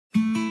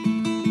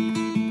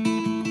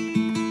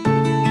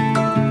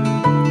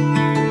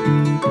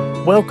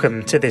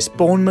Welcome to this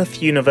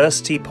Bournemouth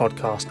University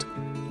podcast.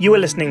 You are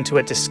listening to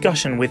a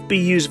discussion with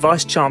BU's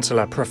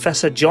Vice-Chancellor,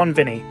 Professor John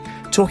Vinney,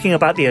 talking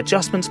about the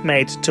adjustments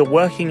made to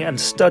working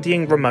and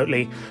studying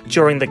remotely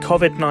during the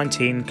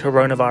COVID-19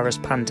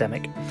 coronavirus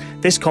pandemic.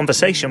 This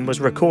conversation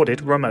was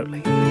recorded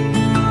remotely.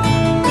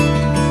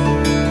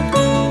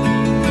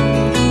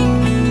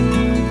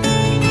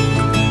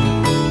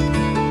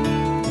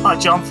 Hi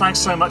John, thanks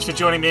so much for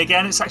joining me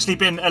again. It's actually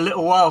been a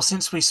little while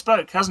since we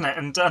spoke, hasn't it,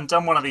 and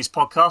done one of these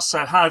podcasts.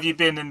 So how have you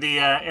been in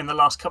the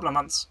last couple of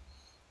months?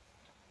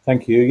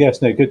 Thank you.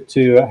 Yes, no, good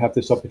to have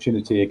this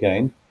opportunity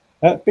again.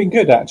 It's been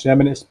good, actually. I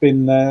mean, it's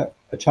been a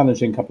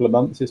challenging couple of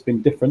months. It's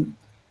been different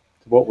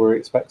to what we were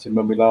expecting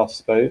when we last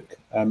spoke.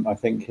 I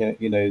think,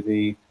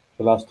 the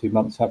last 2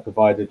 months have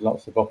provided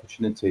lots of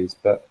opportunities,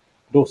 but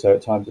also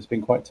at times it's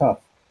been quite tough.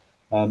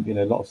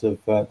 Lots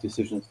of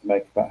decisions to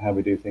make about how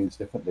we do things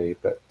differently.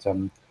 But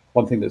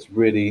one thing that's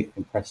really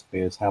impressed me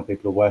is how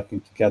people are working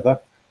together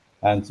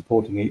and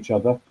supporting each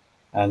other.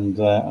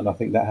 And I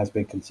think that has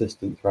been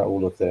consistent throughout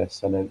all of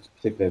this. And it's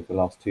particularly over the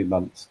last 2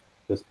 months,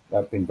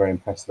 I've been very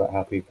impressed about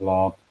how people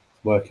are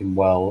working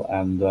well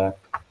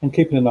and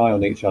keeping an eye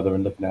on each other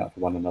and looking out for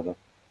one another.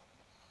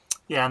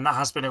 Yeah, and that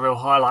has been a real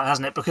highlight,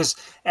 hasn't it? Because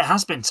it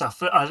has been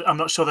tough. I'm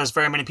not sure there's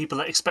very many people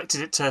that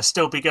expected it to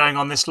still be going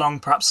on this long,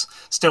 perhaps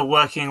still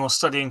working or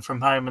studying from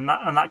home, and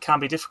that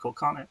can be difficult,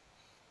 can't it?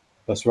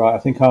 That's right. I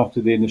think after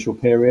the initial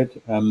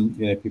period,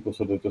 people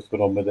sort of just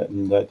got on with it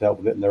and dealt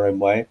with it in their own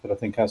way. But I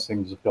think as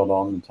things have gone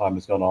on and time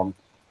has gone on,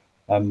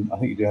 I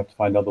think you do have to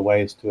find other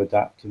ways to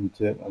adapt and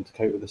to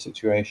cope with the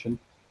situation.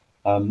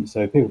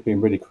 So people have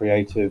been really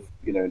creative,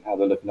 in how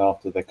they're looking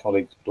after their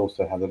colleagues, but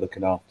also how they're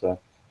looking after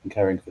and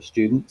caring for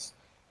students,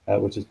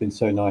 which has been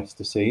so nice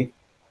to see.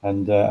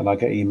 And I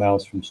get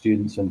emails from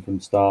students and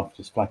from staff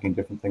just flagging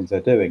different things they're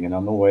doing, and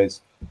I'm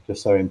always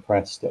just so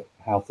impressed at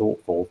how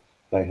thoughtful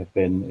they have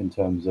been in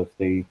terms of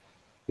the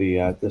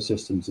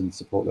systems and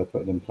support they're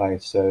putting in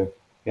place. So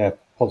yeah,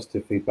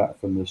 positive feedback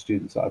from the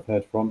students that I've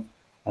heard from,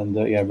 and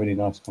really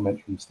nice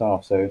comments from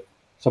staff. So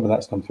some of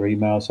that's come through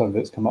email, some of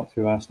it's come up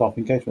through our staff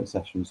engagement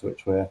sessions,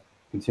 which we're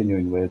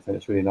continuing with, and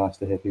it's really nice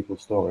to hear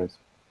people's stories.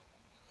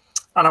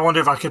 And I wonder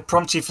if I could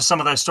prompt you for some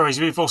of those stories.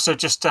 We've also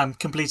just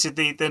completed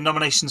the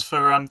nominations for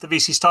the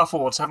VC Staff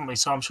Awards, haven't we?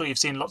 So I'm sure you've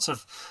seen lots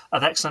of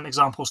excellent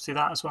examples through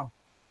that as well.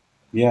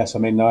 Yes, I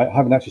mean, I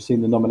haven't actually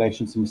seen the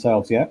nominations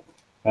themselves yet,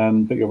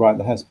 but you're right,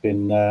 there has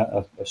been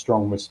a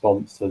strong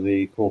response to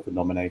the call for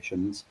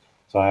nominations.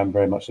 So I am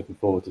very much looking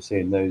forward to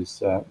seeing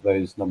those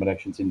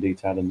nominations in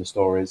detail and the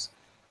stories.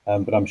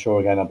 But I'm sure,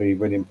 again, I'll be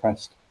really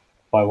impressed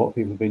by what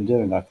people have been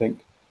doing. I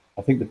think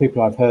the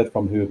people I've heard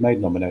from who have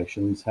made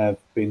nominations have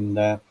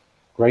been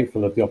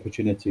grateful of the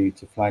opportunity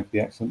to flag the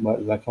excellent work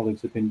that their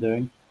colleagues have been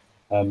doing.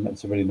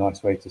 It's a really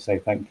nice way to say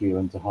thank you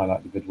and to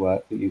highlight the good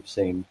work that you've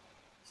seen.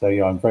 So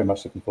yeah, I'm very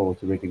much looking forward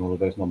to reading all of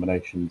those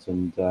nominations,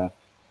 and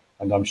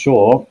I'm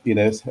sure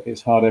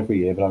it's hard every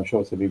year, but I'm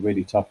sure it's going to be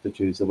really tough to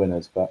choose the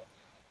winners. But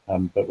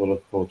we'll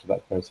look forward to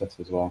that process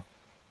as well.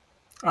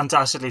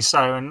 Undoubtedly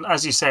so, and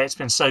as you say, it's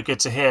been so good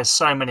to hear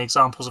so many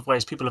examples of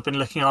ways people have been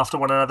looking after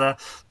one another,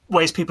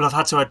 ways people have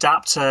had to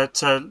adapt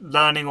to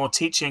learning or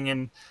teaching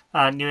in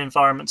new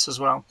environments as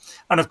well.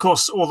 And of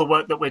course, all the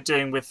work that we're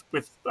doing with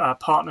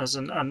partners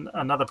and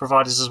other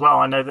providers as well.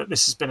 I know that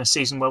this has been a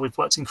season where we've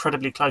worked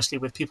incredibly closely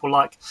with people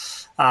like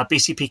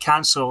BCP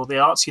Council, the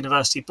Arts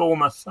University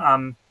Bournemouth,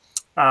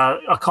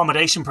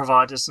 accommodation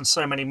providers, and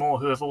so many more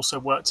who have also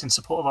worked in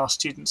support of our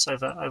students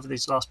over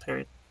these last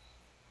period.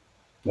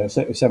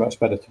 It's so much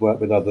better to work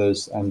with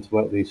others and to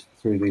work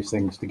through these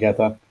things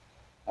together,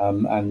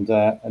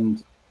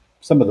 and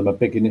some of them are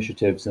big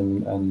initiatives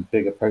and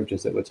big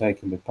approaches that we're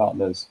taking with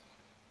partners,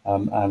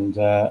 and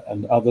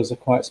others are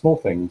quite small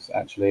things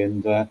actually,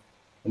 and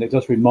it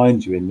does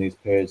remind you in these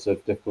periods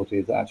of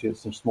difficulty that actually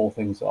it's the small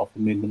things that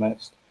often mean the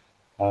most.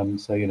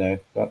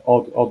 That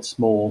odd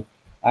small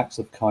acts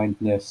of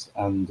kindness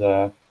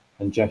and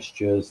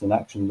gestures and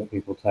action that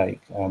people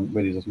take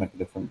really does make a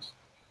difference.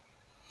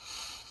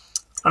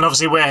 And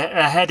obviously we're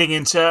heading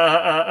into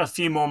a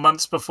few more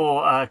months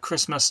before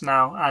Christmas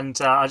now,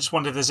 and I just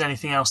wondered if there's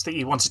anything else that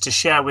you wanted to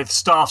share with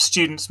staff,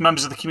 students,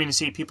 members of the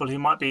community, people who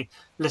might be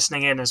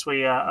listening in as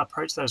we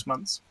approach those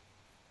months.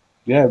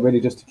 Yeah, really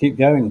just to keep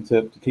going,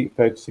 to keep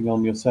focusing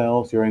on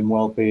yourselves, your own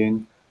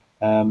well-being,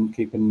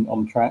 keeping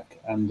on track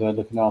and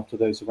looking after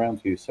those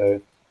around you.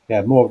 So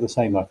yeah, more of the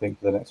same, I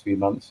think, for the next few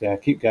months. Yeah,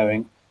 keep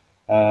going,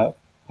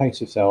 pace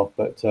yourself,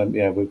 but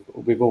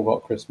we've all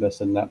got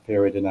Christmas and that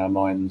period in our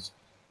minds,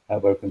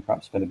 where we can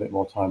perhaps spend a bit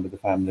more time with the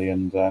family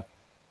and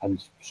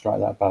strike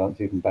that balance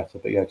even better.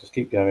 But yeah, just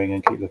keep going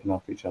and keep looking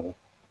after each other.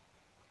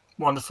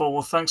 Wonderful.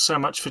 Well, thanks so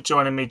much for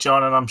joining me,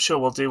 John, and I'm sure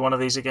we'll do one of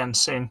these again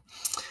soon.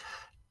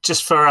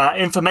 Just for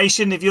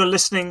information, if you're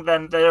listening,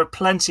 then there are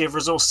plenty of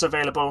resources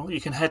available. You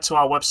can head to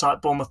our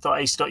website,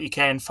 bournemouth.ac.uk,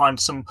 and find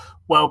some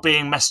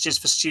wellbeing messages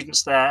for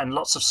students there and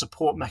lots of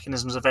support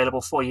mechanisms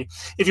available for you.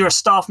 If you're a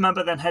staff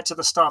member, then head to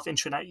the staff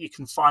intranet. You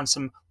can find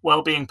some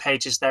wellbeing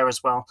pages there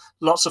as well.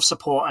 Lots of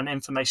support and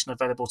information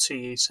available to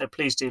you. So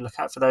please do look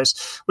out for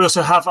those. We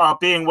also have our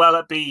Being Well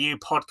at BU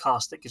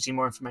podcast that gives you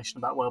more information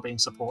about wellbeing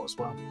support as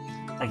well.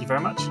 Thank you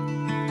very much.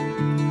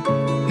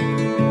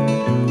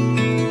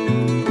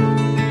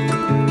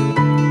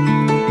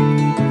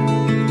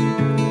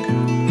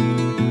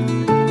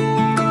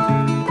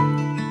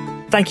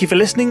 Thank you for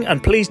listening,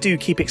 and please do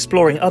keep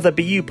exploring other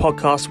BU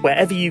podcasts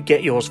wherever you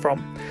get yours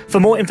from. For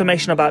more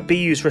information about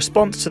BU's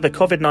response to the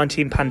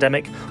COVID-19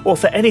 pandemic, or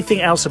for anything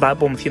else about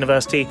Bournemouth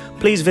University,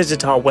 please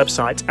visit our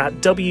website at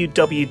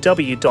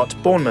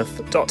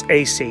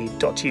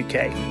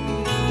www.bournemouth.ac.uk.